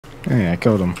Yeah, I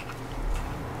killed him.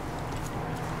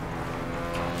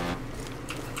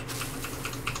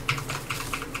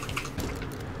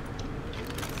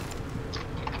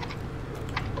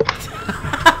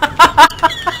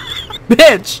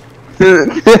 Bitch!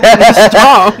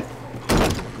 Stop!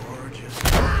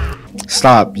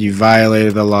 Stop, you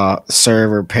violated the law.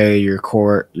 Serve or pay your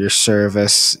court, your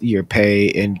service, your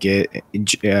pay, and get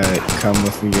come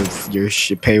with your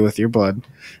pay with your blood.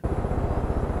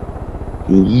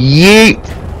 Yeet!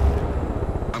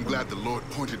 I'm glad the Lord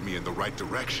pointed me in the right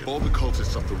direction. All the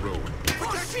cultists up the road.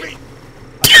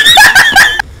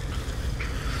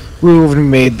 Ruben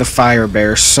made the fire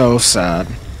bear so sad.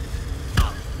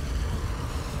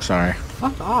 Sorry.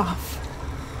 Fuck off.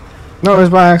 No, it was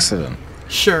by accident.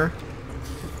 Sure.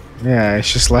 Yeah,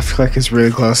 it's just left click is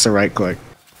really close to right click.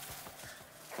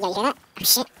 Yeah, you hear that? Oh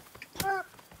shit.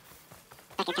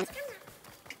 Back here, comes.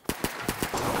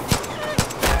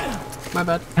 My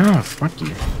bad. Oh, fuck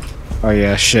you. Oh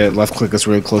yeah, shit, left click is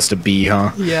really close to B,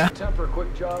 huh? Yeah.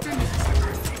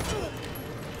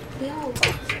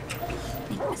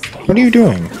 What are you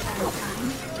doing?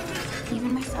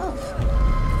 Even myself.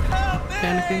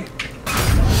 Panicking.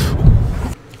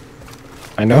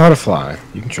 I know how to fly.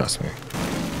 You can trust me.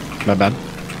 My bad.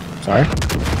 Sorry.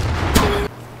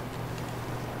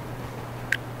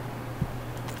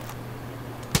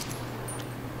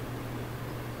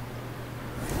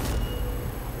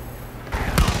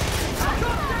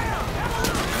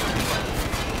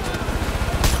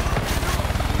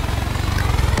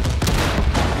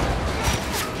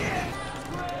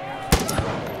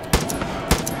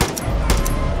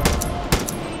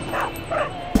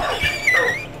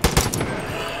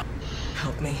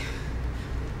 Help me.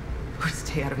 Or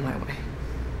stay out of my way.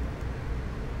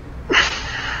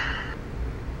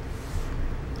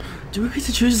 Do we get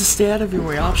to choose the stay out of your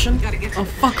way option? Oh,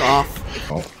 fuck off.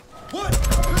 Oh.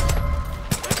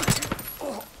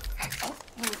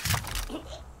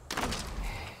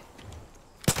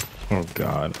 Oh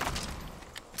god.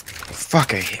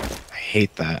 Fuck, I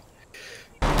hate that.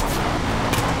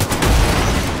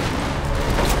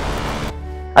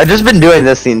 I've just been doing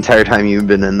this the entire time you've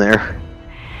been in there.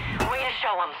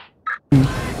 You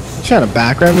trying to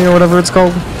background me or whatever it's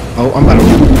called? Oh, I'm about to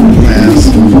whip my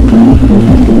ass.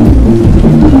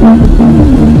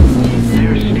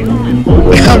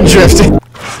 I'm drifting.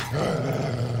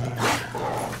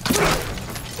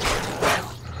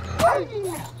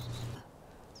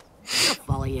 She'll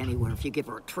follow you anywhere if you give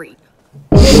her a treat.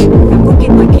 Now go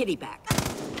get my kitty back.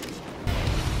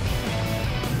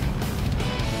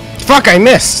 Fuck, I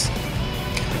missed.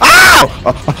 Ow!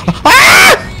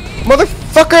 Ah!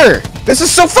 Motherfucker! This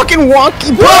is so fucking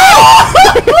wonky, bro!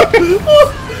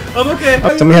 I'm okay.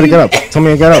 Tell me how to get up. Tell me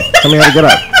how to get up. Tell me how to get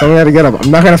up. Tell me how to get up.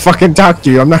 I'm not gonna fucking talk to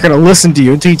you. I'm not gonna listen to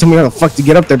you until you tell me how the fuck to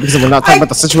get up there because we're not talking about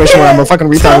the situation where I'm a fucking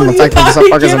retard and the fact that South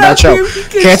Park is a bad show.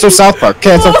 Cancel South Park.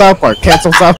 Cancel South Park. Cancel South